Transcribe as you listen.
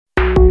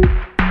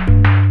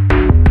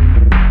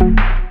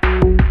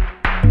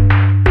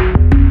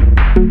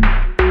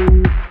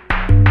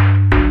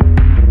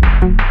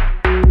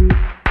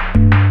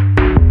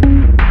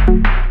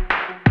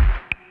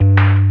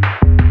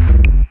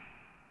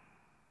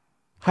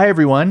Hi,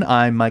 everyone.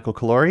 I'm Michael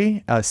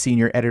Calori, a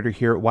senior editor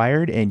here at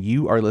Wired, and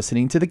you are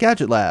listening to the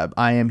Gadget Lab.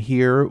 I am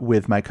here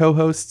with my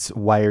co-hosts,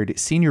 Wired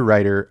senior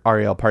writer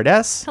Ariel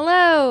Pardes.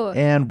 Hello.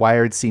 And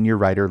Wired senior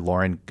writer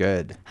Lauren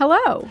Good.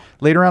 Hello.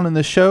 Later on in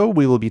the show,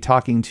 we will be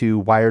talking to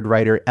Wired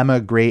writer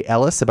Emma Gray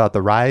Ellis about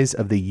the rise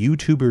of the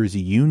YouTubers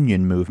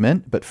Union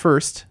movement. But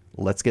first,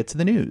 let's get to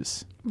the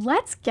news.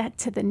 Let's get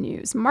to the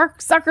news.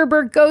 Mark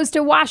Zuckerberg goes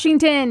to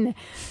Washington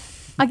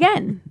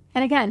again.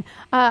 And again,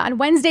 on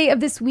Wednesday of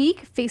this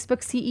week,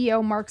 Facebook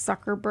CEO Mark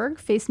Zuckerberg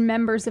faced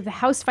members of the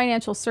House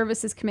Financial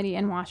Services Committee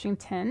in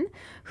Washington,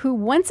 who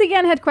once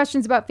again had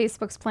questions about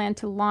Facebook's plan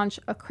to launch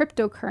a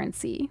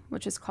cryptocurrency,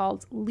 which is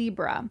called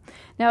Libra.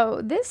 Now,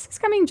 this is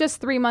coming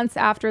just 3 months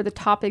after the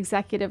top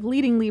executive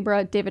leading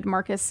Libra, David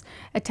Marcus,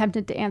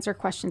 attempted to answer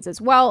questions as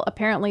well.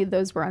 Apparently,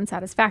 those were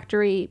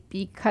unsatisfactory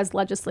because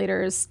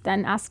legislators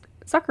then asked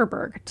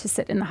Zuckerberg to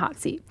sit in the hot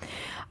seat.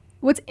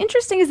 What's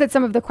interesting is that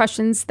some of the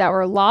questions that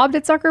were lobbed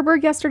at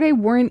Zuckerberg yesterday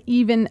weren't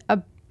even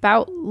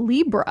about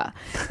Libra.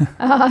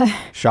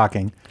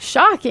 Shocking.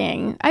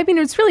 Shocking. I mean,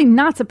 it's really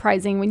not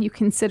surprising when you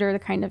consider the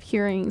kind of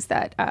hearings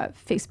that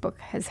Facebook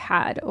has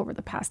had over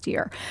the past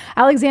year.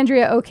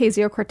 Alexandria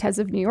Ocasio-Cortez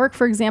of New York,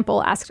 for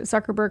example, asked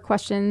Zuckerberg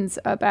questions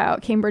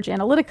about Cambridge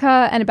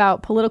Analytica and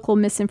about political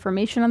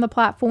misinformation on the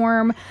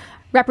platform.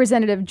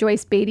 Representative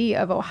Joyce Beatty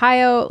of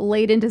Ohio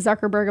laid into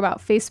Zuckerberg about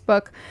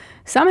Facebook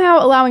somehow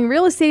allowing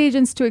real estate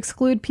agents to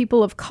exclude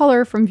people of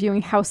color from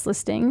viewing house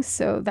listings.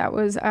 So that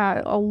was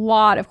a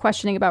lot of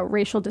questioning about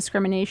racial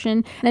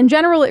discrimination. And in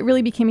general, it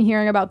really became a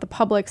hearing about the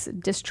public's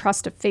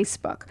distrust of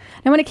Facebook.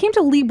 Now, when it came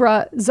to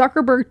Libra,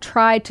 Zuckerberg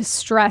tried to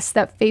stress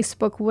that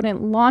Facebook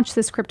wouldn't launch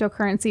this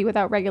cryptocurrency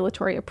without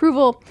regulatory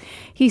approval.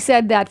 He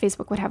said that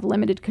Facebook would have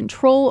limited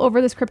control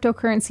over this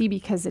cryptocurrency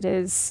because it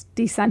is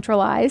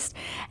decentralized.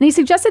 And he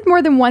suggested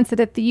more than once that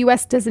if the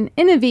U.S. doesn't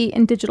innovate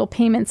in digital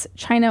payments,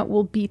 China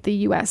will beat the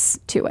U.S.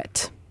 to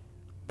it.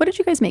 What did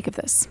you guys make of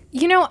this?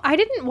 You know, I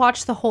didn't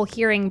watch the whole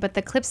hearing, but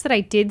the clips that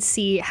I did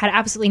see had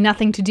absolutely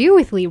nothing to do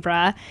with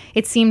Libra.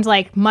 It seemed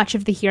like much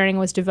of the hearing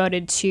was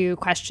devoted to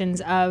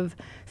questions of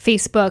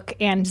Facebook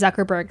and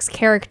Zuckerberg's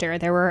character.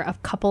 There were a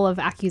couple of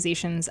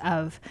accusations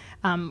of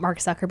Mark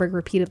Zuckerberg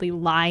repeatedly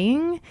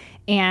lying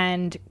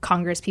and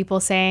Congress people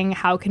saying,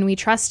 how can we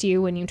trust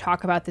you when you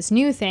talk about this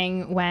new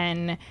thing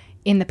when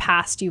in the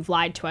past you've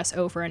lied to us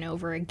over and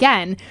over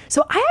again?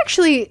 So I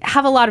actually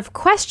have a lot of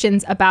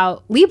questions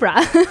about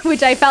Libra,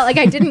 which I felt like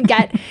I didn't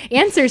get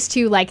answers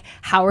to, like,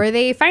 how are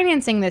they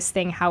financing this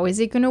thing? How is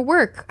it going to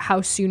work?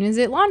 How soon is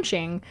it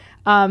launching?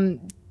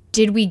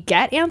 Did we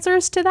get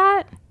answers to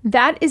that?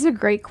 That is a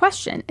great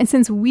question. And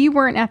since we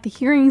weren't at the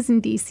hearings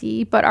in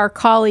DC, but our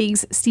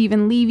colleagues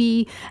Stephen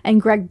Levy and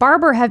Greg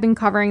Barber have been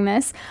covering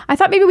this, I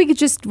thought maybe we could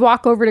just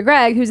walk over to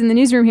Greg, who's in the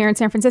newsroom here in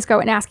San Francisco,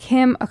 and ask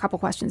him a couple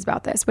questions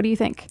about this. What do you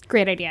think?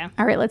 Great idea.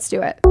 All right, let's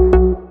do it.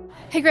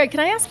 Hey, Greg, can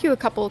I ask you a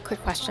couple of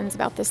quick questions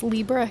about this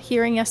Libra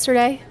hearing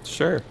yesterday?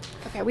 Sure.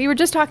 Okay, we were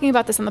just talking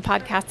about this on the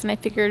podcast, and I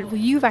figured, well,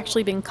 you've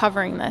actually been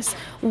covering this.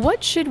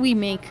 What should we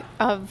make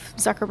of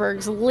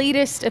Zuckerberg's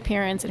latest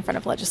appearance in front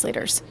of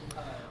legislators?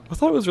 I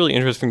thought it was really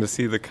interesting to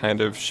see the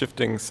kind of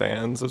shifting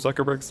sands of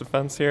Zuckerberg's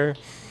defense here.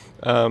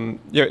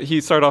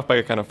 He started off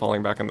by kind of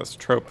falling back on this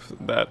trope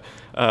that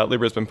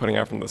Libra's been putting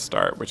out from the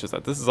start, which is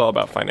that this is all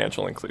about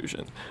financial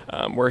inclusion.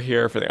 We're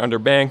here for the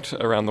underbanked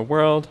around the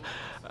world.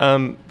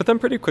 But then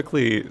pretty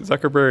quickly,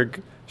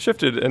 Zuckerberg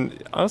shifted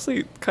and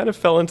honestly kind of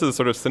fell into the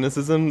sort of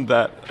cynicism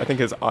that I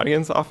think his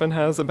audience often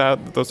has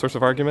about those sorts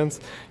of arguments.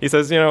 He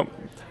says,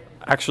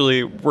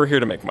 actually, we're here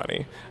to make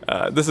money.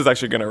 This is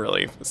actually going to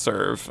really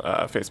serve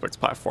Facebook's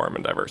platform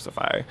and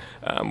diversify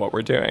what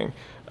we're doing.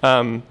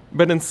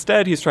 But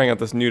instead, he's trying out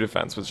this new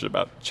defense, which is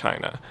about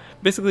China.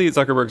 Basically,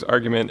 Zuckerberg's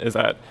argument is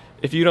that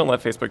if you don't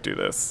let Facebook do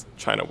this,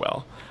 China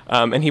will.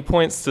 And he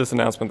points to this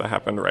announcement that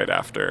happened right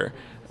after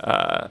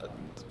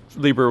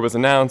Libra was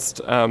announced,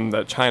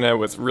 that China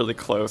was really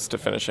close to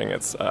finishing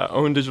its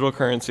own digital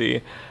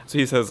currency. So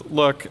he says,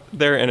 look,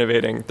 they're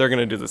innovating. They're going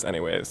to do this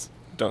anyways.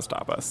 Don't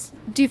stop us.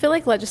 Do you feel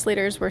like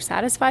legislators were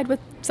satisfied with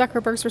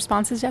Zuckerberg's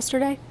responses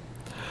yesterday?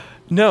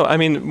 No, I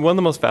mean, one of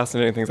the most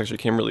fascinating things actually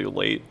came really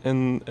late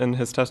in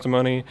his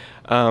testimony,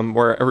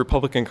 where a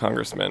Republican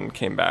congressman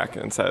came back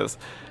and says,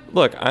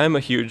 look, I'm a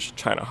huge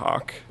China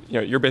hawk.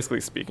 You're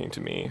basically speaking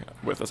to me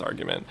with this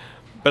argument.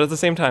 But at the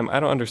same time, I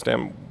don't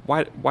understand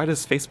why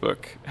does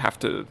Facebook have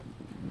to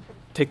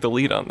take the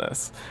lead on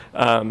this?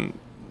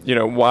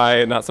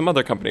 Why not some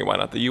other company? Why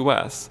not the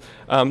U.S.?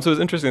 So it was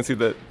interesting to see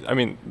that,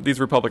 these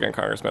Republican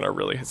congressmen are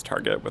really his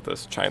target with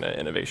this China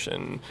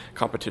innovation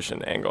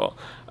competition angle.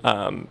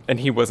 And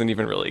he wasn't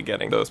even really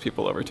getting those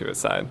people over to his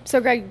side. So,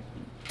 Greg,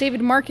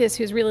 David Marcus,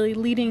 who's really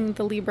leading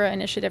the Libra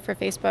initiative for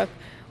Facebook,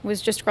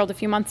 was just grilled a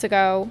few months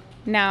ago.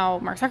 Now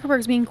Mark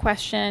Zuckerberg's being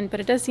questioned, but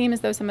it does seem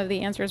as though some of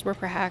the answers were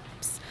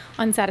perhaps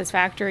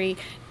unsatisfactory.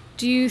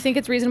 Do you think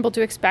it's reasonable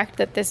to expect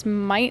that this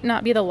might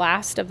not be the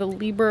last of the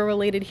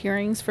Libra-related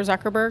hearings for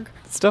Zuckerberg?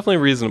 It's definitely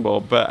reasonable,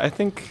 but I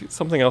think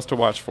something else to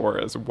watch for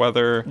is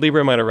whether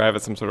Libra might arrive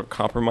at some sort of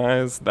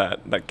compromise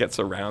that gets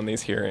around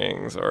these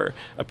hearings or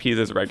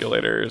appeases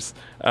regulators.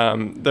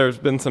 There's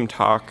been some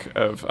talk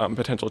of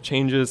potential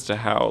changes to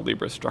how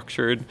Libra is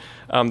structured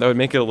that would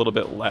make it a little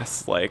bit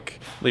less like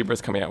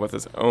Libra's coming out with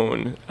its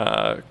own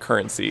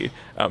currency,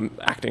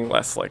 acting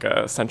less like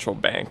a central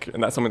bank,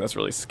 and that's something that's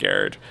really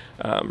scared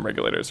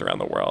regulators around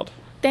the world.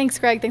 Thanks,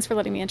 Greg. Thanks for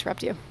letting me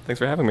interrupt you. Thanks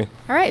for having me.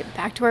 All right,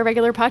 back to our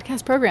regular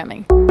podcast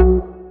programming.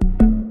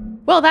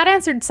 Well, that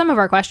answered some of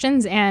our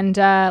questions and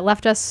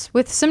left us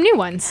with some new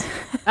ones.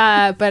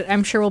 But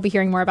I'm sure we'll be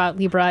hearing more about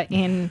Libra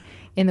in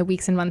the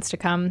weeks and months to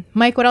come.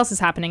 Mike, what else is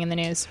happening in the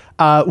news?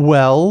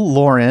 Well,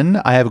 Lauren,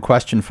 I have a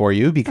question for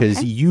you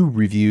because you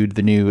reviewed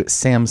the new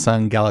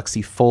Samsung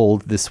Galaxy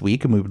Fold this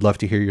week, and we would love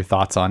to hear your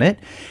thoughts on it.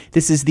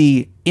 This is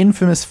the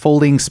infamous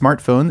folding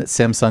smartphone that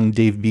Samsung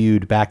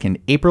debuted back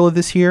in April of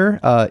this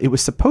year. It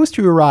was supposed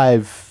to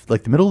arrive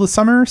like the middle of the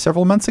summer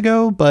several months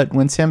ago, but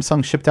when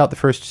Samsung shipped out the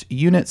first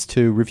units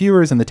to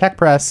reviewers and the tech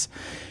press,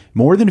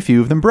 more than a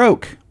few of them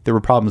broke. There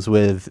were problems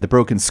with the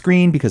broken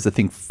screen because the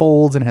thing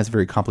folds and has a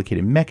very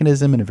complicated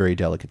mechanism and a very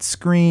delicate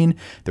screen.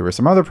 There were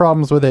some other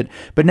problems with it.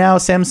 But now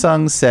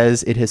Samsung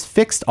says it has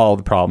fixed all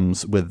the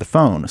problems with the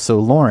phone. So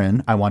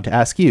Lauren, I want to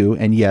ask you,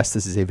 and yes,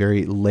 this is a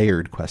very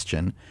layered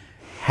question.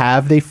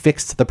 Have they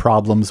fixed the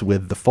problems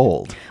with the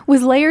Fold?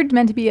 Was layered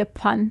meant to be a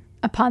pun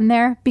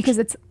there? Because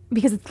it's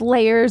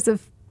layers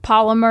of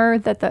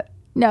polymer that the...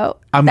 No,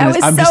 I'm that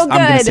gonna, was so good.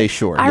 I'm going to say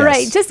sure. All yes.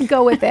 right, just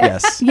go with it.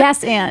 Yes.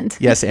 Yes, and.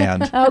 Yes,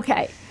 and.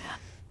 Okay.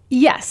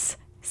 Yes.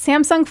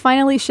 Samsung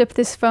finally shipped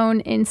this phone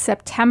in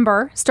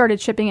September,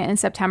 started shipping it in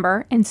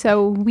September. And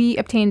so we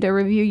obtained a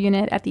review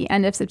unit at the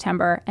end of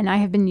September, and I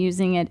have been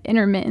using it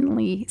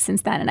intermittently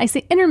since then. And I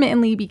say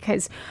intermittently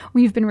because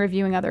we've been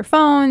reviewing other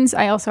phones.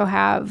 I also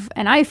have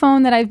an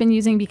iPhone that I've been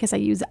using because I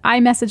use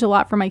iMessage a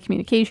lot for my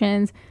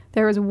communications.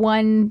 There was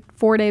one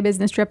 4-day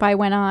business trip I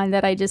went on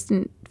that I just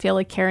didn't feel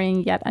like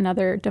carrying yet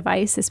another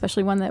device,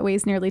 especially one that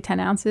weighs nearly 10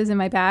 ounces in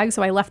my bag.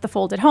 So I left the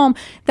Fold at home.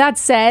 That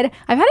said,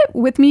 I've had it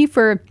with me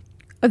for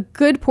a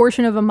good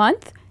portion of a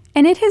month,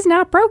 and it has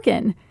not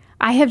broken.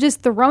 I have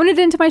just thrown it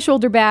into my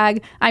shoulder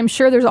bag. I'm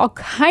sure there's all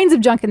kinds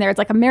of junk in there. It's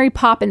like a Mary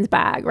Poppins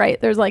bag,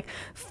 right? There's like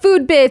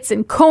food bits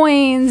and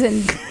coins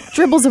and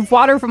dribbles of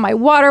water from my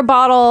water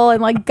bottle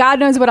and like God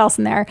knows what else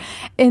in there.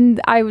 And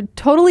I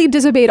totally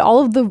disobeyed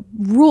all of the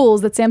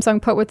rules that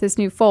Samsung put with this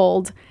new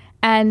Fold.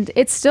 And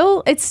it's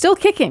still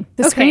kicking.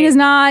 The screen is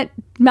not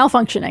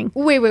malfunctioning.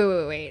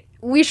 Wait.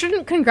 We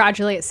shouldn't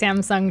congratulate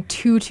Samsung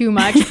too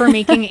much for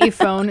making a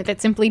phone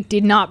that simply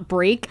did not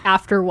break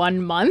after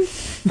 1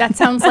 month. That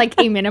sounds like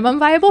a minimum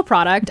viable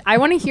product. I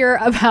want to hear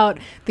about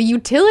the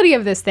utility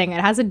of this thing.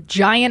 It has a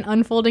giant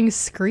unfolding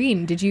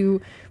screen. Did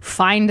you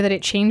find that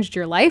it changed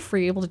your life? Were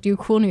you able to do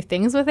cool new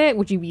things with it?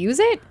 Would you use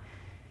it?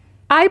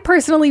 I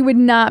personally would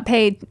not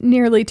pay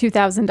nearly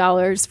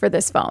 $2,000 for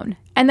this phone.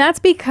 And that's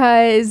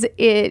because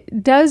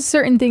it does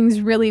certain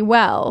things really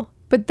well.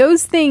 But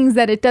those things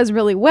that it does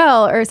really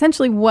well are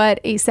essentially what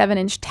a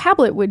 7-inch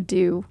tablet would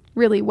do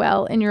really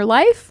well in your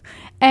life.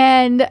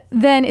 And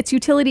then its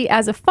utility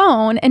as a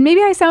phone. And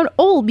maybe I sound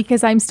old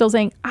because I'm still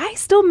saying, I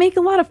still make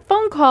a lot of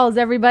phone calls,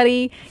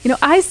 everybody.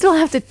 I still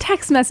have to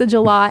text message a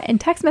lot. And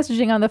text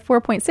messaging on the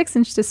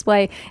 4.6-inch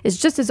display is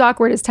just as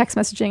awkward as text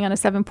messaging on a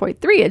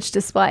 7.3-inch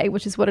display,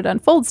 which is what it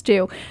unfolds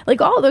to. Like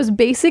all of those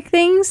basic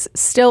things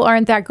still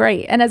aren't that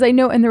great. And as I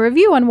note in the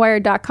review on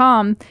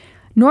Wired.com,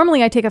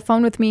 normally I take a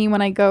phone with me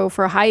when I go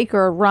for a hike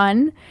or a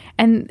run,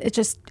 and it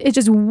just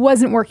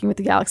wasn't working with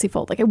the Galaxy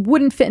Fold. Like it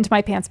wouldn't fit into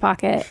my pants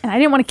pocket, and I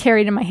didn't want to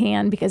carry it in my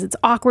hand because it's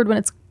awkward when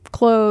it's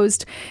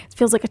closed. It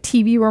feels like a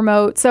TV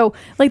remote. So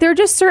like there are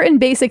just certain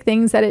basic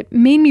things that it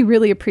made me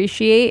really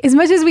appreciate. As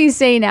much as we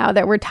say now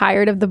that we're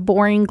tired of the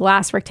boring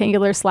glass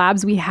rectangular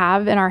slabs we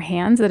have in our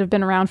hands that have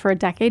been around for a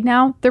decade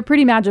now, they're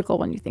pretty magical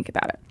when you think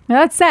about it. Now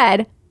that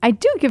said, I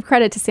do give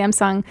credit to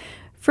Samsung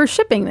for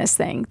shipping this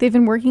thing. They've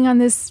been working on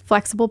this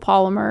flexible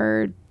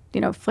polymer,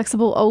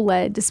 flexible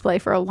OLED display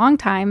for a long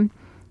time.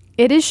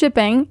 It is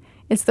shipping.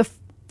 It's the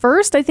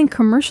first, I think,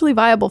 commercially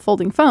viable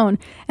folding phone.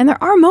 And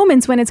there are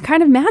moments when it's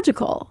kind of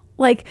magical.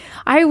 Like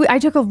I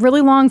took a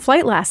really long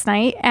flight last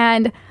night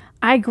and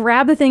I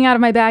grabbed the thing out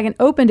of my bag and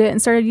opened it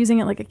and started using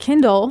it like a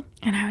Kindle.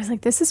 And I was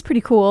like, this is pretty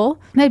cool.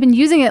 And I've been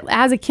using it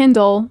as a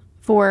Kindle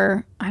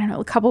for, I don't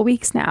know, a couple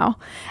weeks now.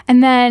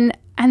 And then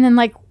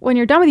like when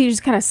you're done with it, you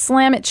just kind of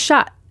slam it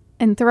shut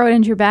and throw it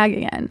into your bag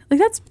again.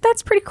 Like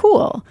that's pretty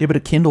cool. Yeah, but a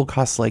Kindle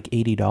costs like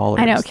 $80.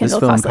 I know Kindle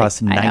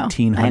costs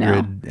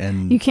 $1,900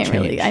 and you can't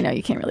change. really. I know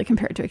you can't really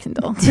compare it to a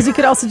Kindle because you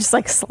could also just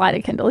like slide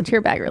a Kindle into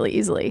your bag really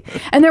easily.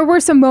 And there were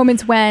some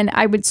moments when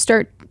I would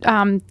start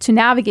to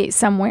navigate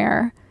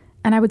somewhere,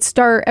 and I would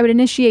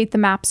initiate the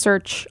map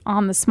search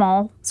on the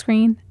small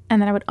screen,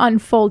 and then I would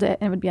unfold it,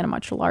 and it would be on a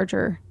much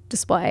larger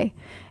display,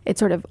 it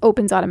sort of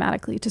opens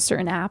automatically to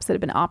certain apps that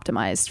have been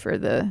optimized for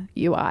the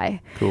UI.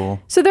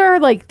 Cool. So there are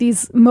like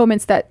these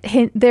moments that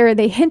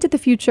they hint at the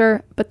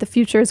future, but the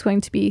future is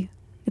going to be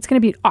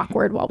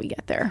awkward while we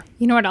get there.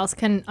 You know what else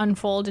can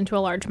unfold into a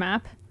large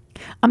map?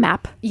 A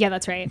map. Yeah,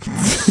 that's right.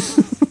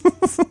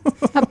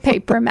 A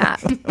paper map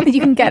that you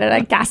can get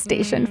at a gas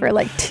station for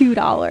like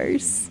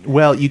 $2.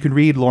 Well, you can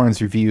read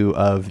Lauren's review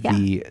of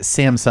the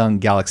Samsung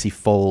Galaxy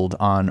Fold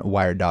on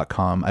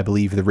Wired.com. I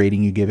believe the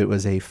rating you give it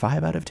was a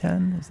 5 out of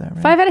 10. Is that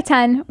right? 5 out of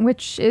 10,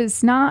 which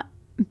is not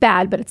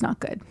bad, but it's not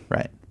good.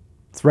 Right.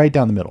 It's right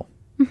down the middle.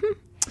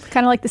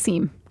 Kind of like the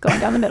seam going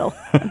down the middle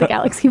of the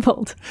Galaxy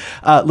Fold.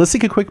 Let's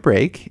take a quick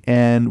break.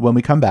 And when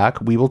we come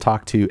back, we will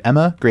talk to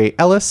Emma Gray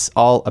Ellis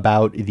all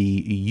about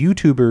the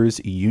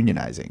YouTubers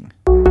unionizing.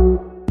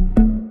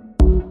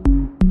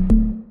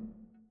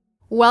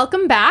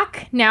 Welcome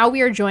back. Now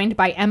we are joined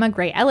by Emma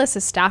Gray Ellis,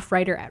 a staff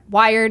writer at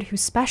Wired, who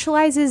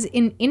specializes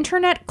in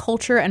internet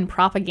culture and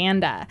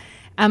propaganda.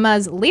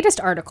 Emma's latest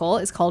article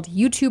is called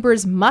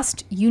YouTubers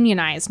Must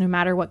Unionize No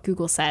Matter What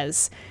Google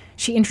Says.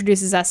 She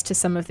introduces us to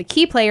some of the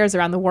key players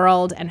around the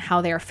world and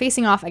how they are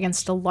facing off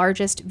against the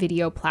largest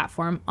video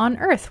platform on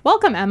Earth.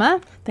 Welcome,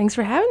 Emma. Thanks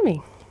for having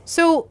me.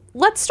 So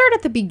let's start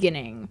at the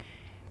beginning.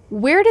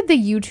 Where did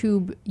the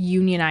YouTube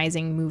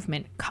unionizing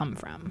movement come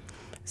from?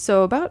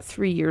 So about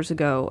 3 years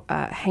ago,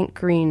 Hank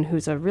Green,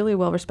 who's a really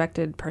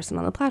well-respected person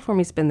on the platform,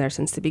 he's been there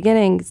since the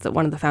beginning, he's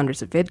one of the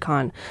founders of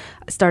VidCon,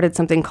 started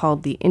something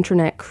called the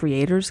Internet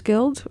Creators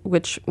Guild,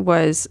 which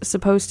was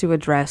supposed to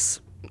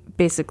address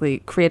basically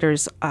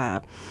creators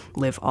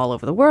live all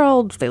over the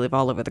world, they live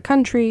all over the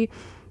country,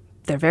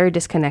 they're very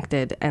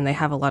disconnected, and they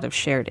have a lot of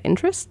shared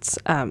interests.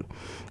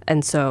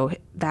 And so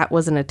that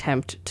was an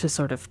attempt to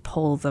sort of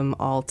pull them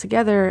all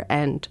together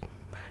and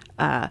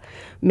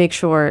make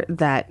sure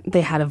that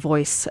they had a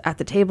voice at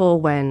the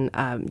table when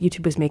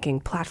YouTube was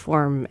making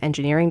platform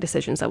engineering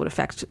decisions that would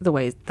affect the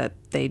way that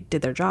they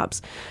did their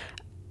jobs.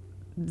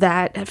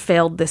 That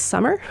failed this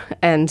summer,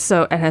 and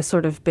has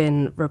sort of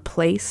been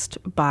replaced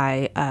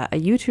by a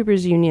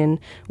YouTubers union,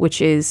 which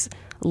is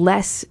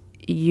less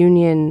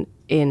union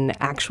in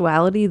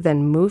actuality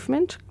than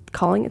movement,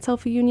 calling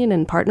itself a union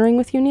and partnering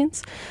with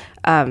unions.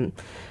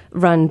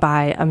 Run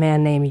by a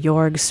man named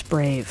Jorg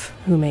Sprave,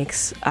 who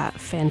makes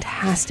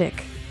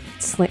fantastic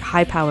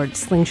high-powered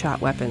slingshot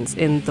weapons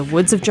in the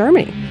woods of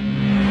Germany.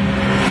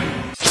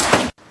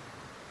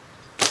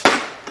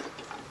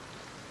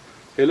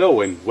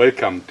 Hello and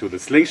welcome to the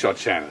Slingshot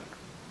channel.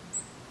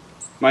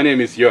 My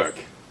name is Jörg,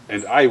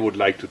 and I would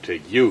like to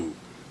take you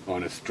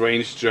on a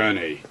strange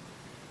journey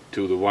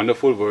to the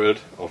wonderful world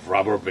of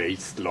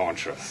rubber-based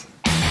launchers.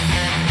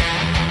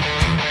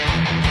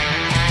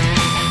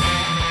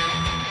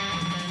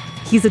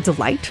 He's a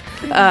delight,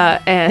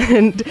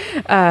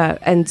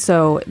 and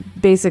so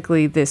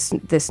basically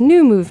this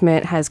new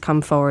movement has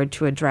come forward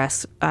to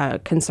address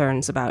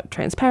concerns about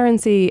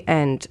transparency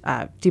and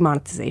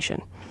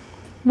demonetization.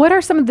 What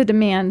are some of the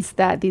demands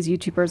that these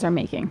YouTubers are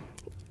making?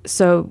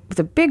 So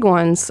the big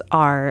ones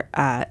are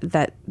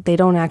that they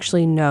don't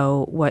actually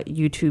know what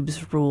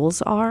YouTube's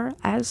rules are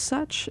as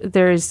such.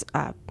 There's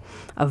a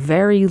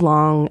very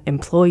long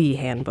employee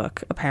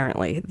handbook,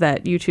 apparently,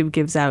 that YouTube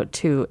gives out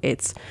to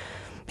its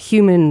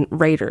human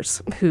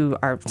raters, who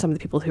are some of the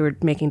people who are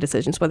making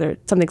decisions whether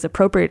something's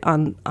appropriate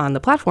on the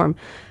platform.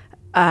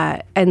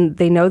 And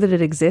they know that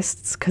it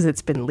exists because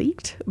it's been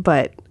leaked,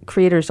 but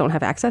creators don't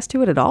have access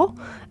to it at all.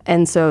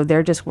 And so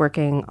they're just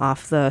working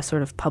off the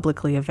sort of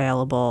publicly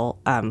available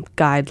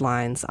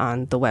guidelines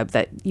on the web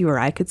that you or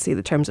I could see,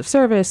 the terms of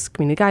service,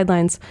 community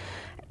guidelines,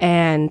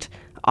 and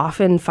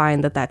often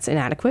find that that's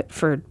inadequate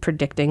for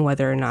predicting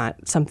whether or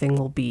not something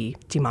will be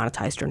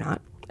demonetized or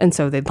not. And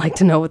so they'd like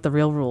to know what the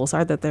real rules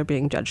are that they're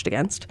being judged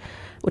against,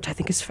 which I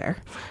think is fair.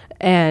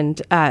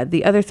 And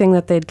the other thing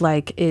that they'd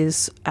like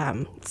is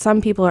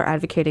some people are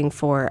advocating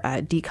for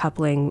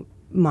decoupling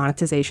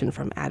monetization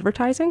from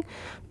advertising,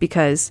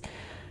 because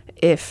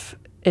if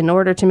in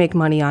order to make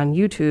money on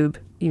YouTube,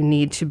 you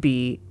need to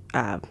be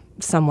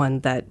someone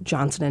that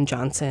Johnson &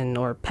 Johnson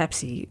or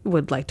Pepsi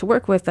would like to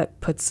work with,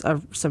 that puts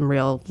some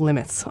real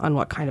limits on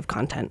what kind of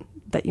content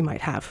that you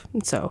might have.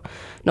 And so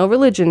no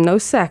religion, no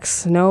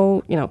sex,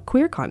 no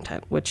queer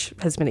content, which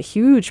has been a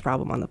huge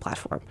problem on the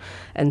platform.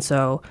 And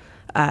so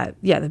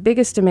the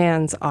biggest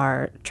demands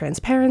are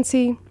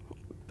transparency,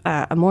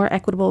 a more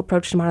equitable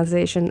approach to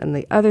monetization, and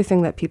the other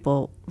thing that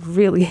people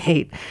really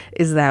hate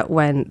is that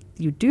when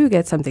you do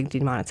get something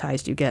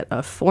demonetized, you get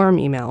a form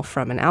email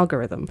from an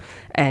algorithm,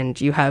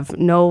 and you have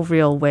no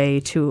real way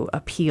to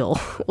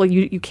appeal. Well,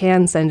 you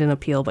can send an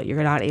appeal, but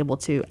you're not able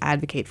to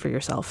advocate for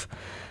yourself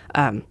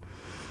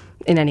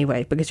in any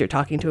way because you're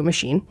talking to a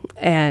machine.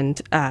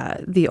 And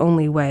the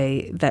only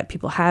way that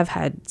people have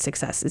had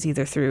success is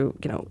either through,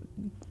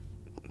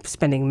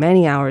 spending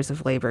many hours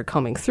of labor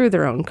combing through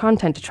their own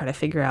content to try to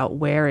figure out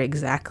where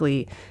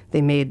exactly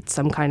they made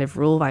some kind of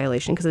rule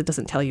violation, because it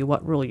doesn't tell you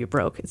what rule you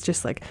broke. It's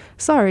just like,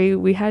 sorry,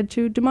 we had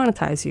to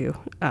demonetize you.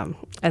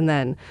 And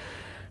then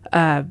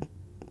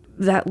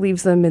that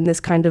leaves them in this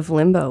kind of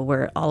limbo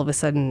where all of a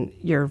sudden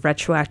you're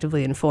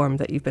retroactively informed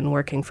that you've been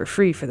working for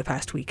free for the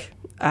past week.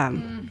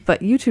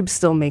 But YouTube's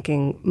still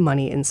making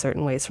money in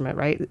certain ways from it,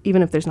 right?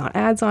 Even if there's not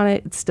ads on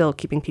it, it's still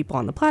keeping people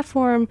on the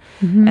platform.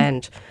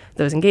 And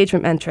those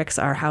engagement metrics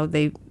are how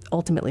they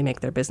ultimately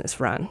make their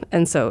business run.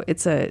 And so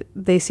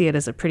they see it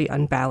as a pretty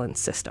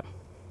unbalanced system.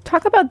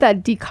 Talk about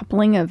that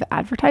decoupling of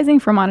advertising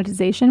from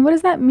monetization. What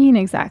does that mean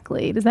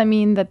exactly? Does that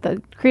mean that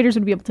the creators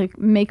would be able to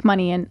make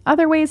money in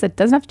other ways that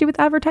doesn't have to do with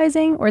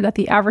advertising, or that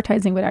the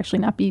advertising would actually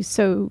not be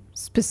so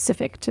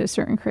specific to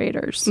certain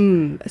creators?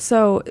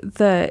 So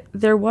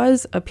there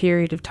was a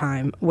period of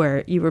time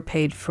where you were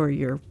paid for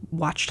your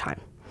watch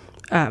time.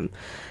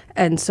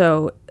 And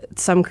so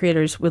some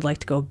creators would like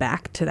to go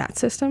back to that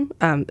system.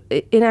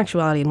 In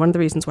actuality, and one of the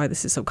reasons why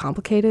this is so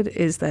complicated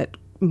is that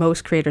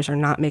most creators are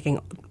not making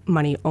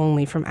money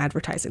only from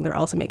advertising. They're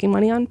also making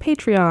money on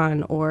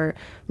Patreon or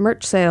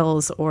merch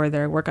sales or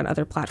their work on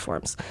other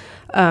platforms.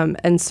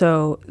 And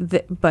so,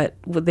 but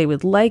they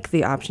would like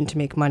the option to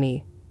make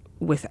money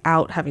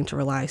without having to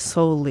rely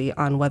solely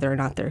on whether or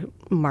not they're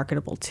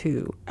marketable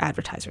to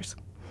advertisers.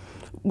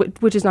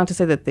 Which is not to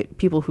say that the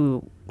people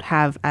who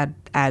have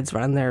ads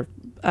run their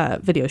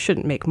videos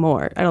shouldn't make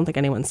more. I don't think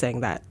anyone's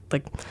saying that.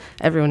 Like,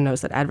 everyone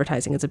knows that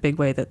advertising is a big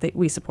way that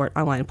we support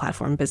online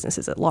platform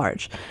businesses at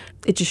large.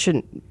 It just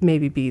shouldn't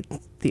maybe be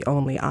the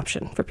only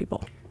option for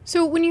people.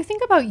 So when you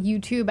think about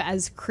YouTube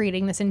as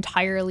creating this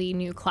entirely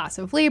new class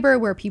of labor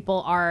where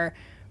people are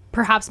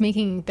perhaps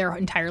making their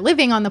entire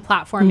living on the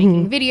platform,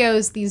 making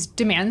videos, these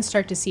demands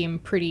start to seem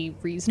pretty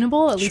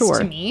reasonable, at least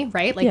to me,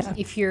 right? Like,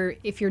 if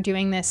you're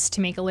doing this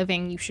to make a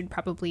living, you should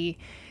probably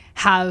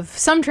have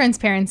some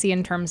transparency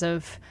in terms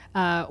of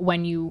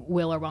when you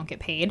will or won't get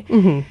paid.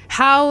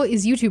 How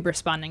is YouTube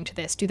responding to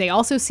this? Do they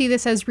also see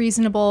this as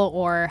reasonable,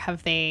 or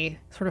have they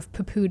sort of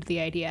poo-pooed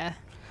the idea?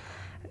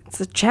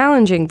 It's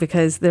challenging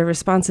because their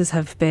responses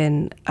have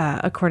been,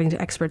 according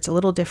to experts, a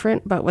little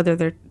different about whether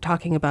they're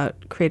talking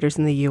about creators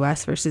in the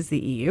US versus the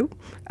EU.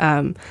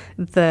 In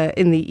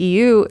the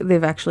EU,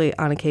 they've actually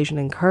on occasion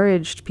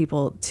encouraged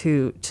people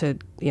to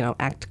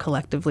act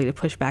collectively to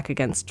push back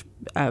against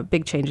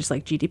big changes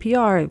like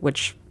GDPR,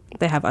 which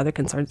they have other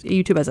concerns.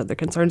 YouTube has other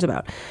concerns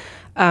about.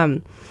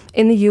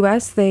 In the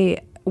US,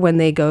 when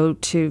they go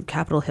to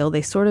Capitol Hill,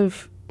 they sort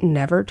of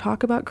never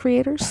talk about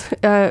creators,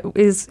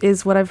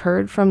 is what I've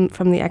heard from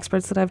the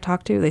experts that I've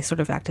talked to. They sort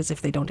of act as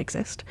if they don't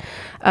exist.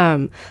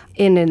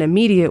 In an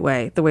immediate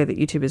way, the way that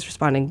YouTube is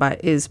responding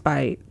is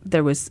by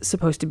there was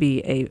supposed to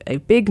be a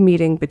big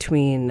meeting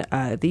between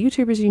the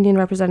YouTubers Union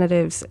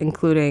representatives,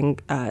 including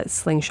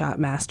Slingshot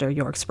Master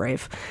York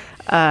Sprave.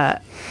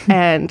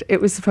 And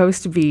it was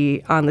supposed to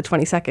be on the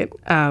 22nd.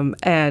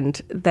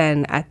 And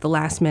then at the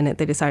last minute,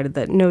 they decided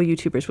that no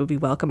YouTubers would be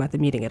welcome at the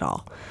meeting at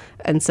all.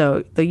 And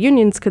so the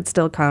unions could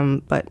still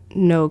come, but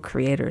no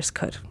creators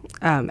could.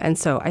 And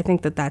so I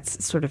think that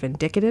that's sort of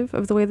indicative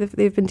of the way that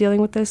they've been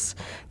dealing with this.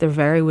 They're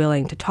very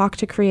willing to talk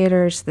to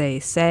creators, they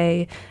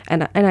say,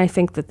 and I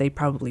think that they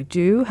probably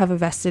do have a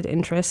vested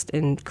interest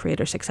in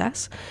creator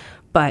success,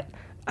 but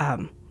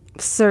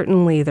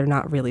certainly they're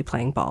not really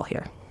playing ball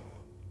here.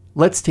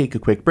 Let's take a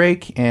quick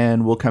break,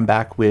 and we'll come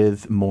back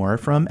with more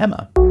from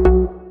Emma.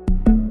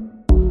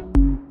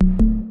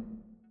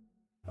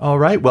 All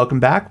right, welcome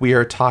back. We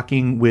are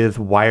talking with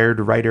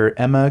Wired writer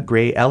Emma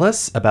Gray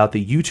Ellis about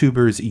the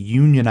YouTubers'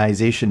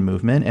 unionization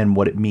movement and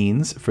what it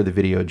means for the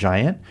video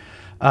giant.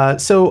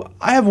 So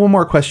I have one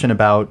more question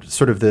about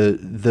sort of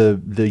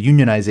the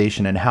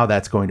unionization and how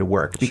that's going to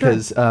work,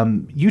 because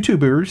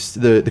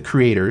YouTubers, the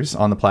creators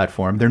on the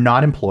platform, they're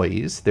not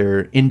employees,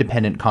 they're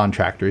independent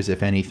contractors,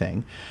 if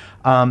anything.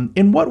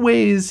 In what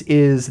ways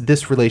is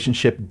this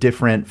relationship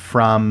different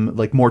from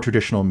like more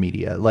traditional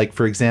media? Like,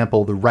 for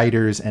example, the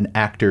writers and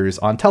actors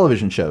on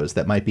television shows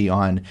that might be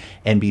on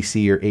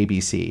NBC or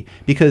ABC,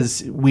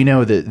 because we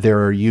know that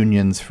there are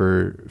unions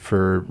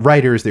for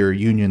writers, there are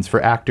unions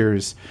for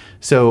actors.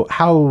 So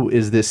how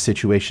is this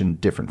situation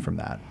different from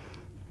that?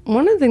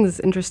 One of the things that's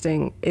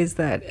interesting is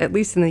that, at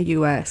least in the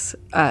US,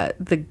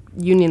 the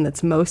union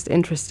that's most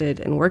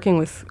interested in working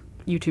with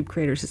YouTube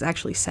creators is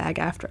actually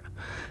SAG-AFTRA.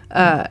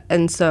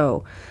 And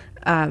so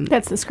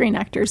that's the Screen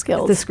Actors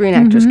Guild. The Screen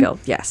Actors Guild,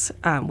 yes,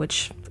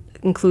 which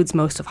includes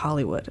most of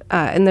Hollywood.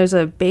 And there's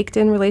a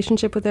baked-in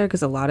relationship with there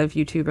because a lot of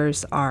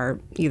YouTubers are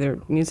either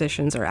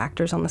musicians or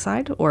actors on the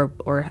side,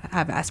 or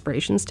have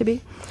aspirations to be.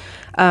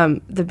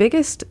 The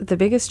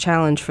biggest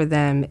challenge for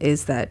them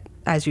is that,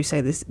 as you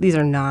say, these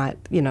are not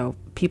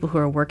people who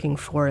are working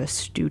for a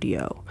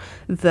studio,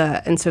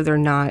 and so they're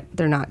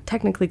not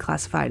technically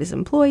classified as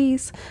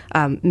employees.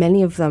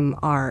 Many of them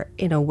are,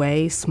 in a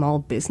way, small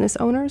business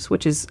owners,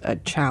 which is a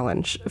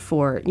challenge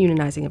for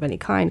unionizing of any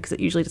kind because it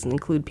usually doesn't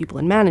include people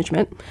in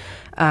management.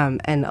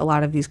 And a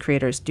lot of these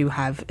creators do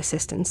have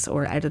assistants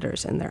or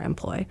editors in their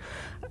employ.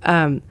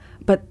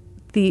 But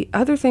the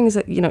other thing is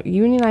that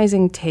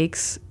unionizing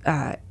takes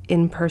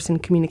in-person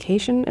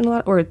communication in a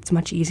lot, or it's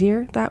much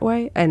easier that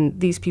way. And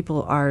these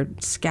people are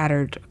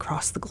scattered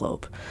across the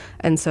globe.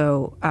 And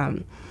so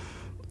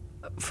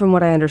from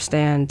what I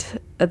understand,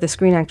 the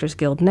Screen Actors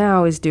Guild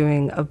now is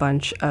doing a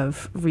bunch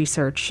of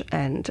research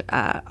and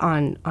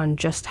on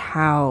just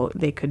how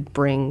they could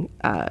bring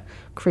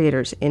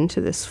creators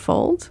into this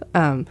fold.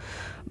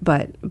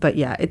 But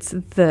yeah, it's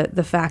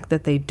the fact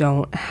that they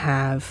don't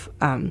have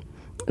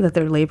that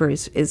their labor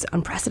is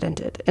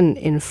unprecedented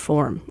in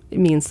form. It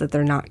means that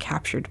they're not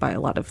captured by a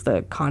lot of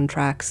the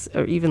contracts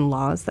or even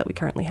laws that we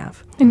currently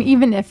have. And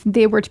even if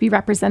they were to be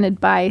represented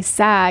by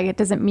SAG, it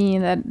doesn't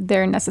mean that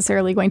they're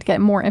necessarily going to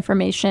get more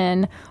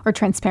information or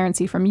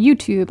transparency from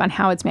YouTube on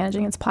how it's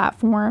managing its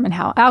platform and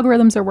how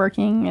algorithms are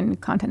working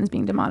and content is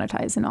being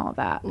demonetized and all of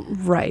that.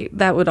 Right.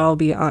 That would all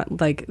be on,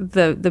 like,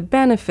 the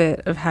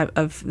benefit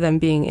of them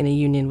being in a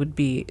union would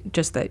be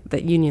just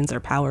that unions are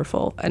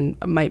powerful and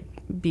might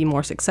be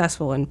more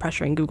successful in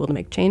pressuring Google to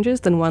make changes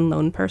than one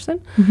lone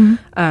person.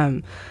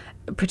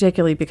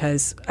 Particularly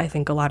because I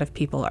think a lot of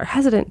people are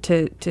hesitant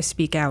to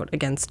speak out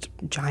against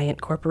giant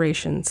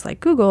corporations like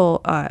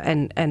Google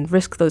and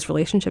risk those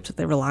relationships that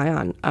they rely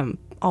on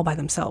all by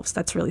themselves.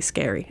 That's really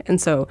scary.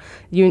 And so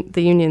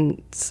the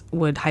unions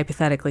would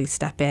hypothetically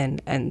step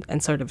in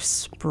and sort of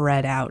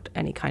spread out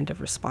any kind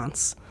of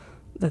response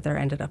that there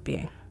ended up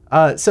being.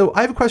 So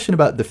I have a question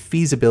about the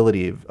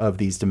feasibility of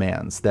these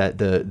demands that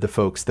the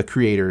folks, the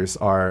creators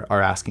are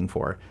asking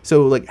for.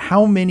 So like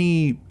how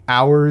many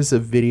hours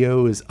of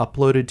video is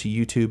uploaded to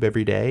YouTube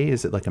every day?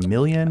 Is it like 1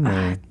 million?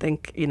 I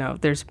think,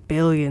 there's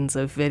billions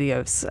of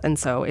videos, and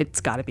so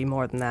it's got to be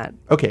more than that.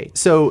 Okay,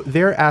 so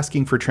they're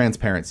asking for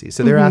transparency.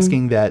 So they're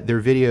asking that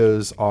their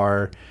videos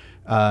are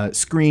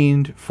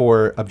screened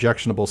for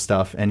objectionable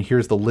stuff, and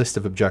here's the list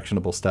of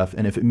objectionable stuff,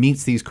 and if it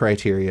meets these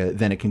criteria,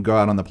 then it can go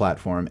out on the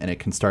platform and it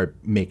can start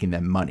making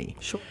them money.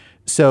 Sure.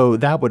 So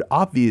that would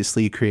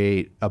obviously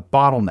create a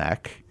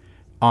bottleneck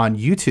on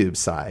YouTube's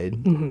side,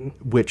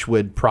 which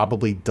would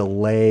probably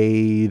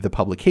delay the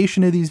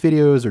publication of these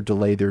videos or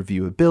delay their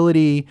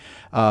viewability,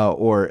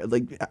 or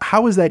like,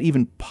 how is that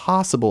even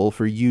possible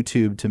for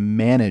YouTube to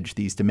manage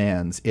these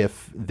demands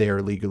if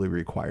they're legally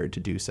required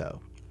to do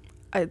so?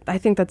 I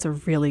think that's a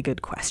really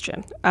good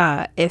question.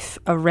 If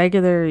a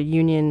regular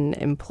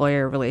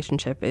union-employer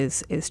relationship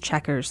is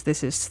checkers,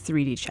 this is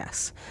 3D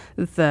chess.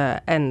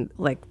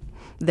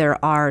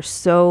 There are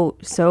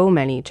so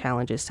many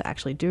challenges to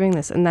actually doing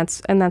this, and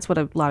that's what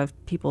a lot of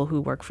people who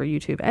work for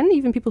YouTube and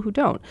even people who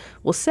don't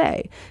will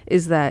say,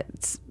 is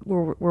that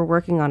we're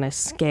working on a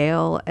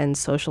scale and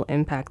social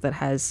impact that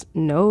has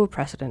no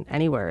precedent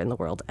anywhere in the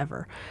world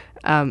ever.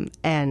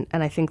 And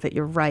I think that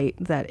you're right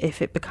that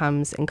if it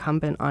becomes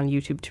incumbent on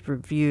YouTube to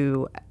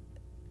review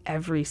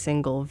every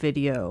single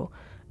video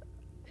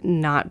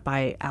not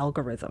by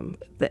algorithm,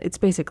 it's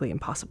basically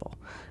impossible.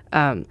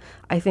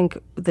 I think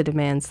the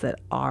demands that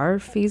are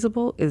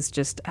feasible is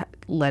just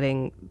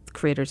letting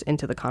creators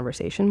into the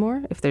conversation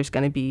more. If there's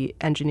going to be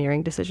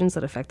engineering decisions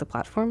that affect the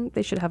platform,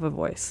 they should have a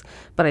voice.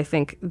 But I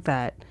think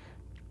that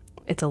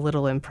it's a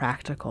little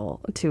impractical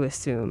to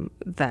assume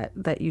that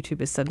YouTube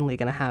is suddenly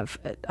going to have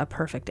a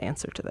perfect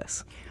answer to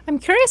this. I'm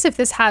curious if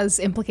this has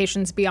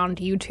implications beyond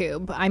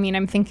YouTube. I mean,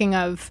 I'm thinking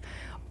of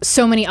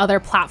so many other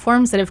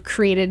platforms that have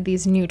created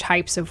these new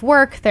types of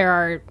work. There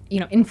are,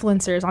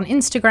 influencers on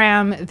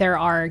Instagram. There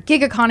are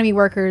gig economy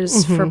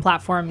workers for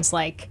platforms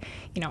like,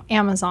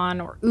 Amazon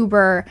or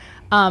Uber.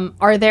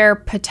 Are there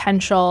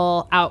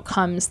potential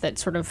outcomes that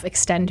sort of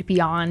extend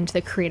beyond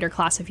the creator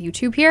class of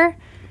YouTube here?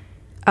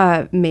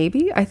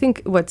 Maybe. I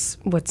think what's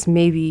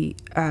maybe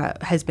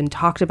has been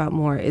talked about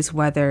more is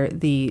whether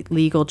the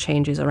legal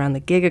changes around the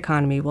gig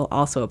economy will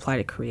also apply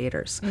to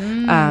creators.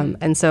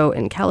 And so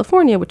in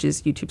California, which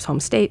is YouTube's home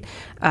state,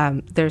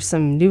 there's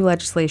some new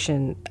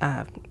legislation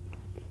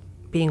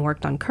being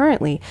worked on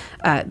currently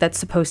that's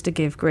supposed to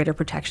give greater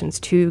protections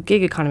to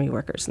gig economy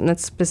workers. And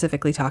that's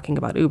specifically talking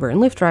about Uber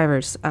and Lyft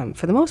drivers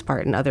for the most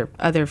part and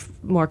other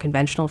more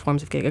conventional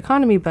forms of gig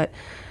economy. But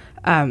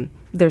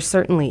there's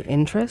certainly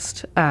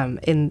interest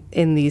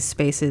in these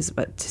spaces,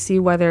 but to see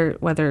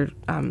whether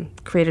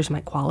creators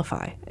might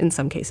qualify in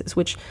some cases,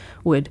 which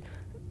would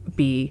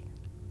be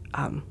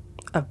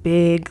a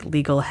big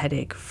legal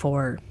headache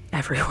for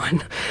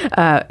everyone,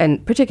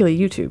 and particularly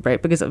YouTube, right?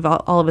 Because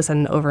all of a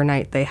sudden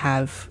overnight they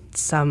have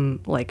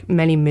some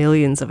many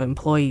millions of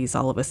employees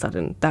all of a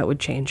sudden. That would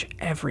change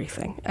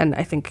everything, and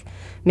I think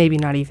maybe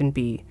not even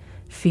be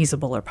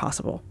feasible or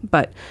possible,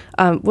 but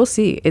we'll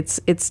see.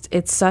 It's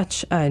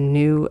such a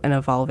new and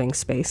evolving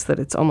space that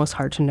it's almost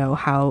hard to know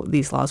how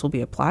these laws will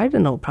be applied,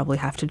 and it'll probably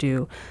have to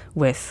do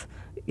with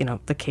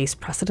the case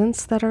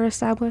precedents that are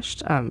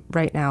established.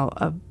 Right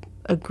now,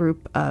 a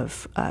group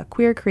of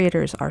queer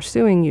creators are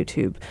suing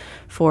YouTube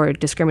for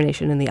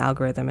discrimination in the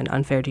algorithm and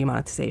unfair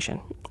demonetization,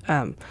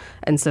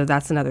 and so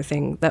that's another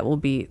thing that will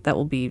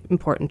be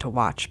important to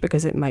watch,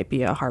 because it might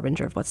be a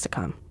harbinger of what's to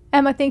come.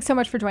 Emma, thanks so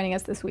much for joining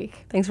us this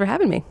week. Thanks for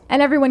having me. And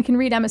everyone can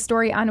read Emma's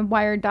story on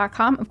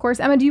Wired.com. Of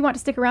course, Emma, do you want to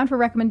stick around for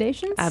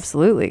recommendations?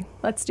 Absolutely.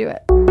 Let's do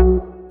it.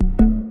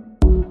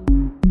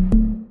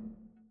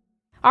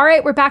 All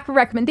right, we're back for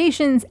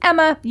recommendations.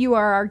 Emma, you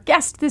are our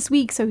guest this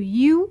week, so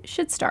you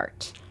should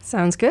start.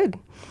 Sounds good.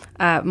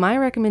 My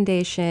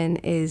recommendation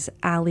is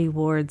Ali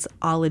Ward's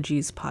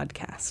Ologies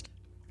podcast.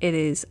 It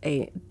is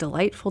a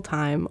delightful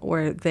time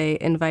where they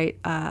invite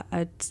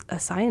a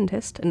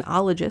scientist, an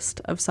ologist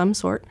of some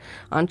sort,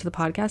 onto the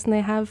podcast, and they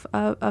have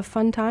a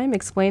fun time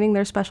explaining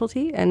their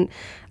specialty. And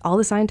all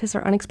the scientists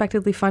are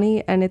unexpectedly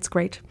funny, and it's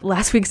great.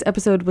 Last week's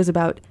episode was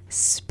about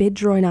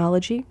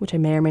spidroinology, which I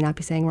may or may not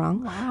be saying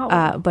wrong.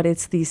 Wow. But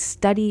it's the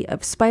study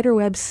of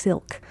spiderweb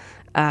silk,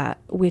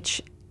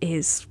 which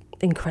is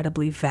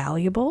incredibly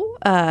valuable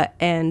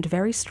and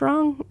very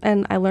strong,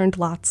 and I learned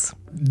lots.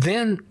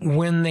 Then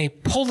when they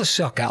pull the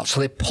silk out, so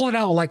they pull it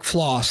out like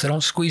floss, they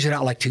don't squeeze it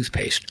out like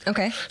toothpaste.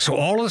 Okay. So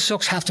all of the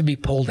silks have to be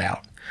pulled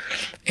out.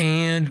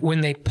 And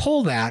when they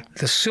pull that,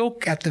 the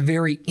silk at the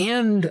very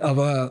end of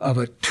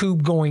a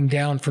tube going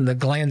down from the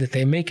gland that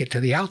they make it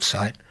to the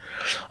outside,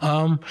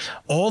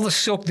 all the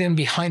silk then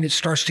behind it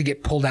starts to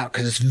get pulled out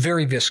because it's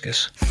very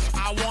viscous.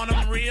 I want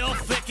them real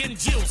thick and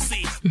juicy.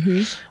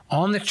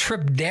 On the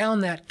trip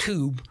down that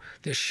tube,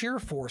 the shear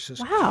forces.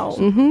 Wow.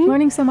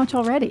 Learning so much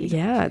already.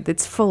 Yeah,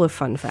 it's full of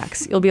fun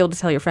facts. You'll be able to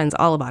tell your friends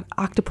all about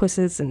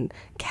octopuses and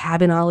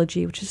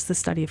cabinology, which is the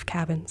study of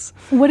cabins.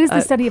 What is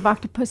the study of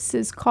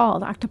octopuses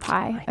called?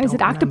 Octopi? Is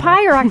it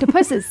octopi or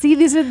octopuses? See,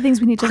 these are the things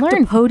we need to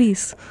learn.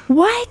 Octopodes.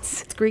 What?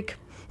 It's Greek.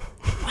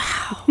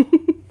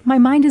 My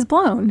mind is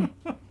blown.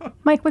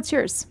 Mike, what's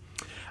yours?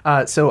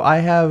 So I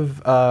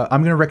have,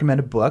 I'm going to recommend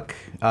a book.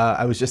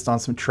 I was just on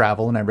some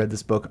travel and I read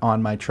this book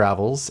on my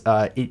travels.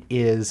 It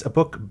is a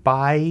book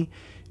by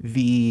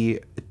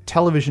the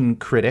television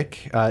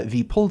critic,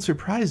 the Pulitzer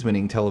Prize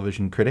winning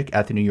television critic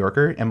at the New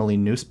Yorker, Emily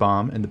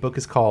Nussbaum. And the book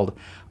is called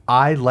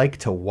I Like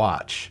to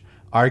Watch,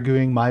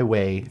 Arguing My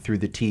Way Through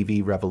the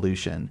TV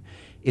Revolution.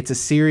 It's a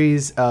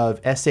series of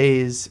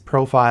essays,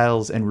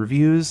 profiles, and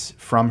reviews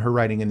from her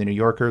writing in the New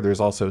Yorker. There's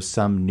also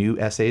some new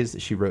essays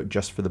that she wrote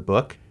just for the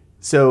book.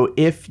 So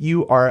if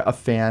you are a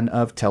fan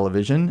of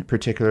television,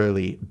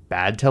 particularly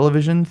bad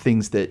television,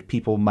 things that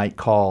people might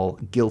call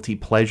guilty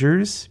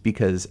pleasures,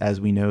 because as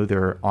we know,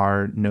 there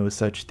are no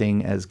such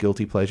thing as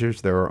guilty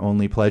pleasures, there are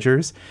only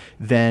pleasures,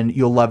 then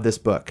you'll love this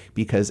book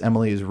because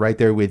Emily is right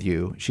there with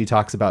you. She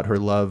talks about her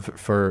love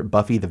for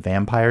Buffy the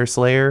Vampire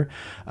Slayer.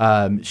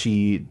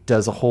 She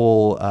does a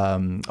whole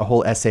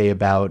essay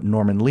about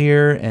Norman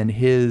Lear and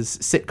his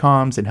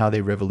sitcoms and how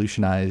they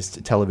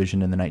revolutionized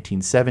television in the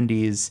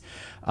 1970s.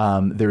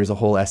 There is a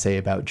whole essay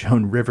about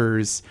Joan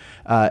Rivers.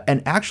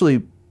 And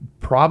actually,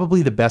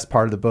 probably the best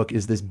part of the book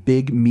is this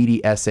big,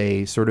 meaty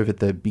essay sort of at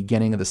the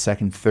beginning of the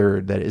second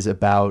third that is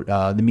about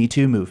the Me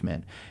Too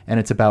movement. And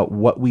it's about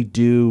what we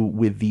do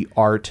with the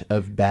art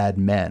of bad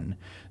men.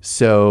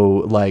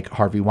 So like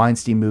Harvey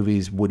Weinstein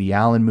movies, Woody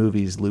Allen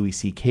movies, Louis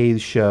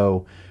C.K.'s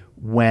show,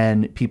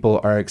 when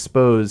people are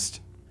exposed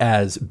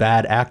as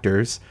bad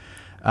actors,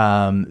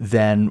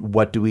 then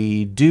what do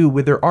we do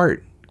with their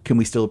art? Can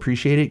we still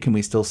appreciate it? Can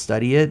we still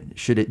study it?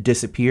 Should it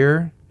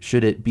disappear?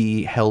 Should it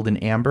be held in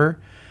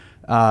amber?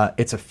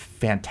 It's a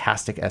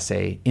fantastic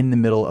essay in the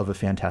middle of a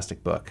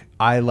fantastic book.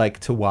 I Like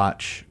to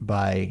Watch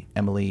by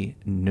Emily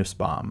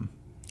Nussbaum.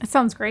 It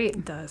sounds great.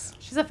 It does.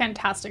 She's a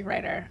fantastic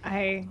writer.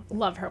 I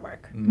love her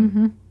work.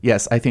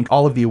 Yes, I think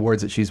all of the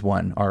awards that she's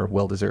won are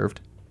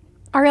well-deserved.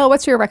 Ariel,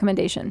 what's your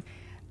recommendation?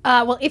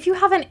 Well, if you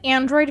have an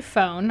Android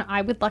phone,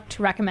 I would like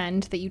to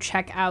recommend that you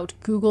check out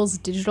Google's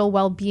digital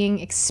well-being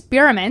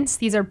experiments.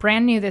 These are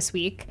brand new this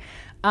week.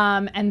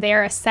 And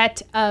they're a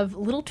set of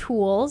little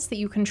tools that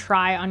you can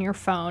try on your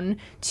phone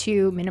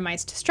to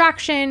minimize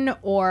distraction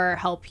or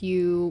help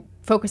you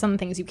focus on the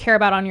things you care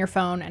about on your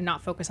phone and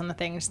not focus on the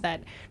things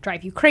that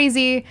drive you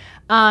crazy.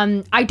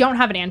 I don't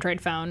have an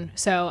Android phone,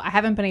 so I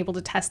haven't been able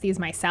to test these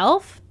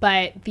myself,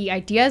 but the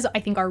ideas I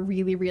think are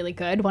really, really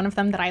good. One of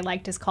them that I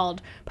liked is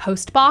called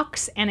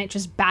Postbox, and it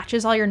just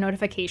batches all your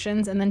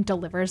notifications and then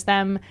delivers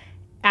them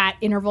at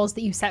intervals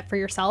that you set for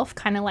yourself,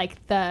 kind of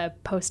like the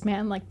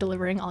postman, like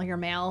delivering all your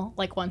mail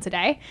like once a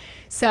day.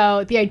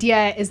 So the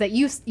idea is that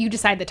you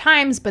decide the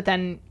times, but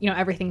then, you know,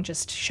 everything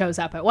just shows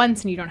up at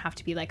once and you don't have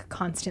to be like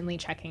constantly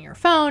checking your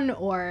phone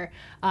or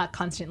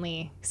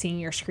constantly seeing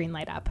your screen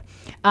light up.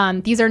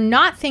 These are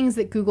not things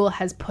that Google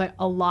has put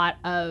a lot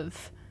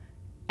of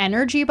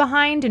energy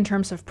behind in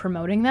terms of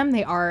promoting them.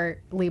 They are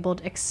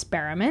labeled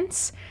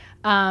experiments.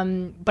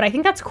 But I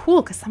think that's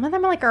cool because some of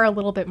them are a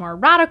little bit more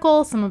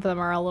radical, some of them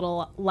are a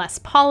little less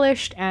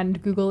polished,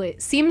 and Google,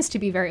 it seems to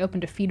be very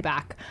open to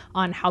feedback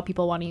on how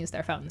people want to use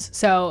their phones.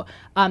 So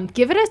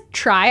give it a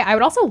try. I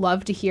would also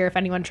love to hear if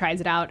anyone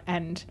tries it out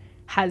and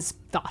has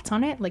thoughts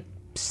on it. Like,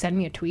 send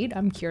me a tweet.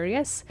 I'm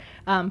curious.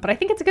 But I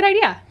think it's a good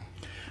idea.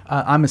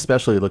 I'm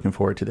especially looking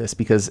forward to this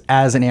because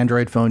as an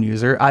Android phone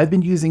user, I've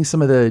been using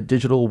some of the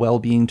digital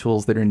well-being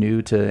tools that are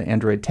new to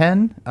Android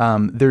 10.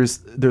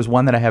 There's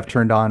one that I have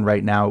turned on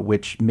right now,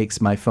 which makes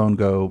my phone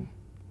go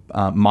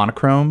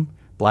monochrome,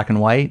 black and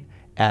white,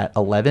 at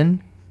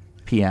 11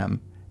 p.m.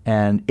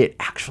 And it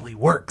actually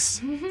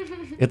works.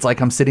 It's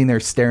like I'm sitting there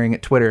staring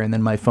at Twitter and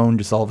then my phone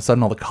just all of a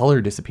sudden all the color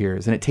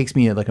disappears. And it takes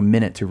me like a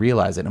minute to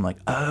realize it. I'm like,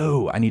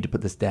 oh, I need to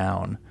put this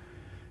down.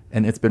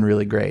 and it's been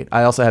really great.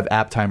 I also have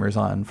app timers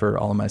on for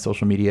all of my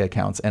social media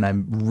accounts, and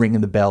I'm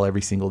ringing the bell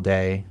every single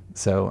day.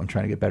 So I'm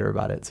trying to get better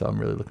about it. So I'm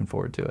really looking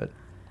forward to it.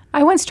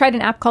 I once tried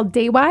an app called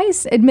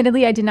Daywise.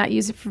 Admittedly, I did not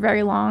use it for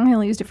very long. I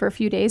only used it for a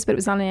few days, but it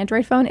was on an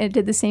Android phone. And it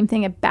did the same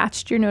thing. It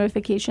batched your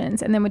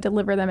notifications and then would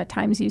deliver them at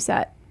times you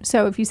set.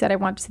 So if you said I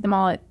want to see them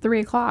all at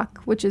 3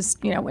 o'clock, which is,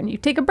 when you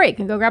take a break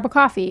and go grab a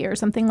coffee or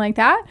something like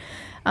that.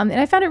 And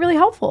I found it really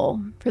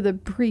helpful for the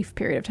brief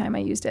period of time I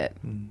used it.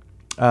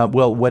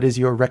 Well, what is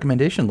your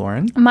recommendation,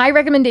 Lauren? My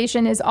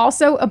recommendation is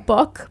also a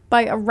book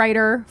by a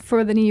writer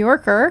for The New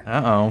Yorker.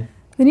 Uh-oh.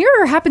 The New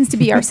Yorker happens to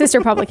be our sister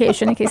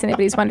publication, in case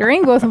anybody's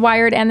wondering. Both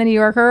Wired and The New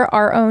Yorker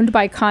are owned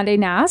by Condé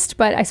Nast,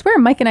 but I swear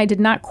Mike and I did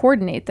not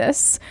coordinate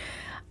this.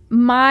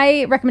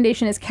 My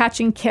recommendation is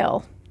Catch and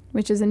Kill,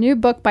 which is a new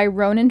book by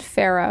Ronan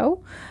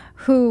Farrow,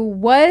 who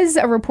was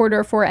a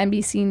reporter for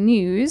NBC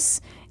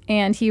News.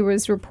 And he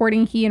was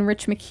reporting, he and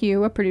Rich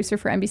McHugh, a producer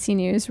for NBC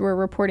News, were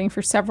reporting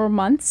for several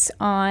months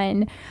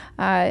on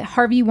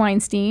Harvey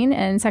Weinstein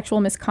and sexual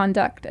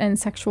misconduct and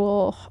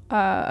sexual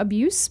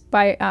abuse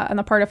on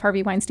the part of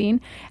Harvey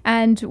Weinstein.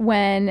 And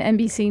when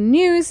NBC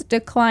News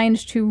declined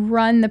to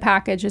run the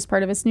package as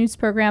part of its news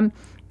program,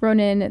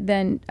 Ronan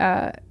then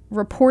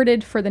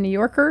reported for The New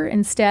Yorker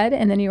instead,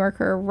 and The New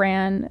Yorker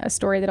ran a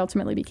story that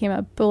ultimately became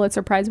a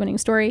Pulitzer Prize-winning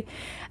story.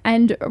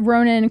 And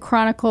Ronan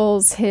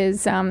chronicles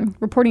his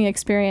reporting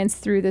experience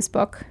through this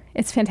book.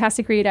 It's a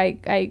fantastic read.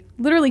 I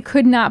literally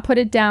could not put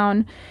it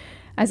down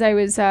as I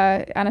was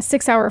on a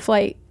 6-hour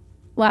flight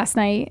last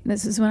night.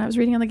 This is when I was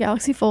reading on the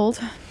Galaxy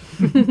Fold,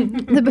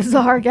 the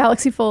bizarre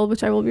Galaxy Fold,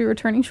 which I will be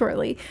returning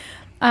shortly.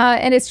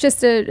 And it's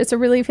just it's a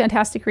really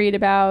fantastic read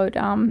about,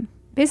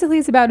 basically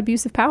it's about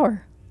abuse of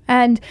power.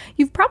 And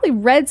you've probably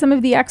read some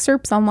of the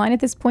excerpts online at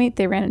this point.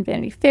 They ran in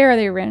Vanity Fair,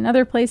 they ran in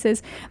other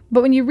places.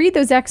 But when you read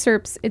those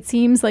excerpts, it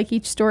seems like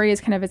each story is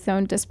kind of its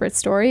own disparate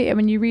story. And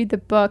when you read the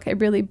book, it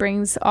really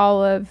brings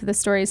all of the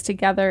stories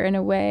together in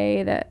a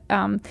way that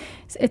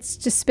it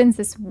just spins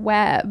this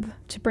web,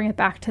 to bring it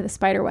back to the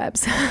spider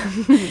webs.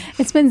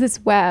 It spins this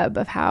web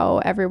of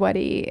how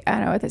everybody,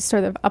 at this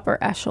sort of upper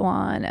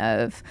echelon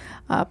of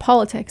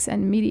politics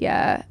and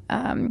media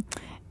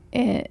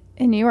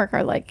in New York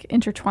are like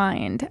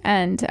intertwined,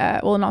 and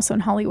and also in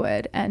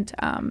Hollywood, and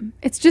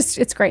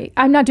it's great.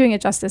 I'm not doing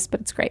it justice, but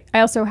it's great.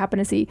 I also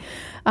happened to see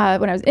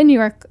when I was in New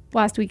York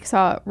last week,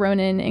 saw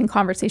Ronan in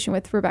conversation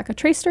with Rebecca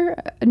Traister,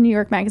 a New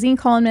York Magazine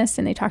columnist,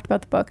 and they talked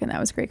about the book, and that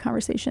was a great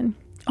conversation.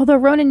 Although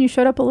Ronan, you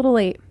showed up a little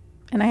late,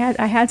 and I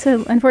had to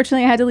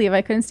leave.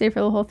 I couldn't stay for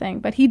the whole thing,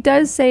 but he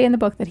does say in the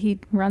book that he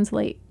runs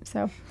late.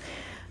 So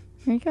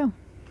there you go.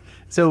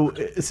 So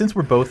since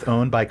we're both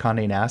owned by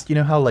Condé Nast, you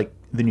know how like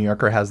The New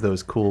Yorker has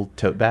those cool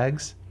tote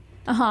bags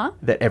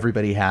that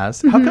everybody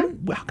has?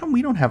 Mm-hmm. How come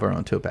we don't have our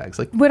own tote bags?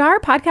 Like, would our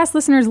podcast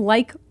listeners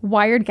like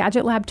Wired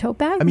Gadget Lab tote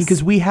bags? I mean,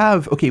 because we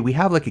have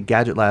like a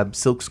Gadget Lab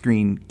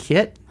silkscreen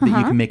kit that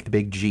you can make the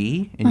big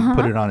G and you can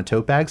put it on a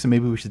tote bag. So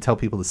maybe we should tell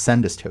people to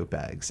send us tote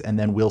bags, and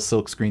then we'll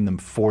silkscreen them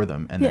for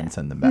them and then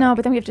send them back. No,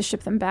 but then we have to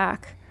ship them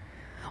back.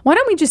 Why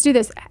don't we just do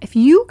this? If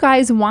you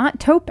guys want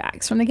tote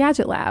bags from the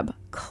Gadget Lab,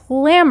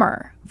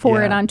 clamor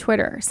for it on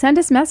Twitter. Send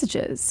us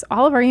messages.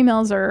 All of our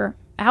emails are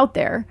out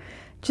there.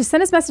 Just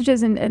send us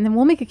messages and then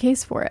we'll make a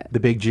case for it.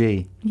 The big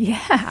G.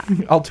 Yeah.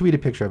 I'll tweet a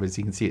picture of it so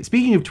you can see it.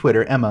 Speaking of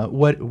Twitter, Emma,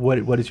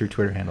 what is your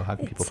Twitter handle? How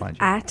can people find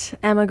you? At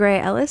Emma Gray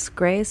Ellis.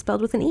 Gray is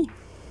spelled with an E.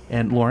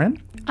 And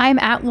Lauren? I'm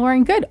at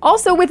Lauren Good,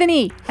 also with an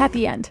E at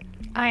the end.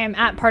 I am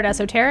at Part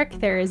Esoteric.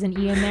 There is an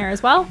E in there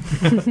as well.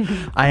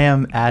 I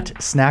am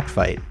at Snack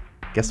Fight.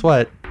 Guess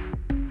what?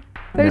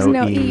 There's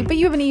no E, but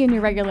you have an E in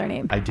your regular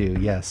name. I do,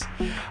 yes.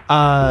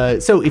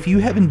 So if you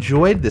have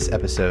enjoyed this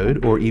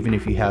episode, or even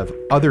if you have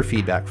other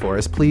feedback for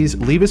us, please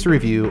leave us a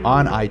review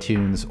on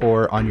iTunes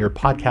or on your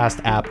podcast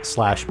app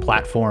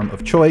 /platform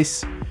of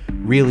choice.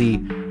 Really,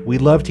 we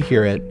love to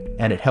hear it,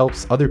 and it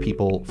helps other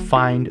people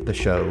find the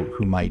show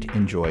who might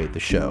enjoy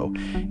the show.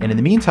 And in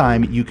the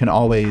meantime, you can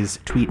always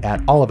tweet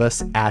at all of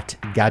us at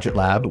Gadget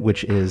Lab,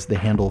 which is the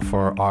handle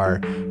for our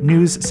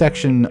news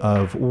section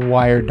of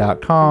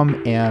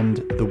Wired.com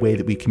and the way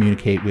that we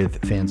communicate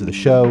with fans of the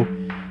show.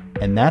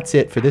 And that's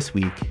it for this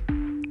week.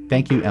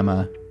 Thank you,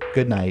 Emma.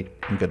 Good night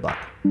and good luck.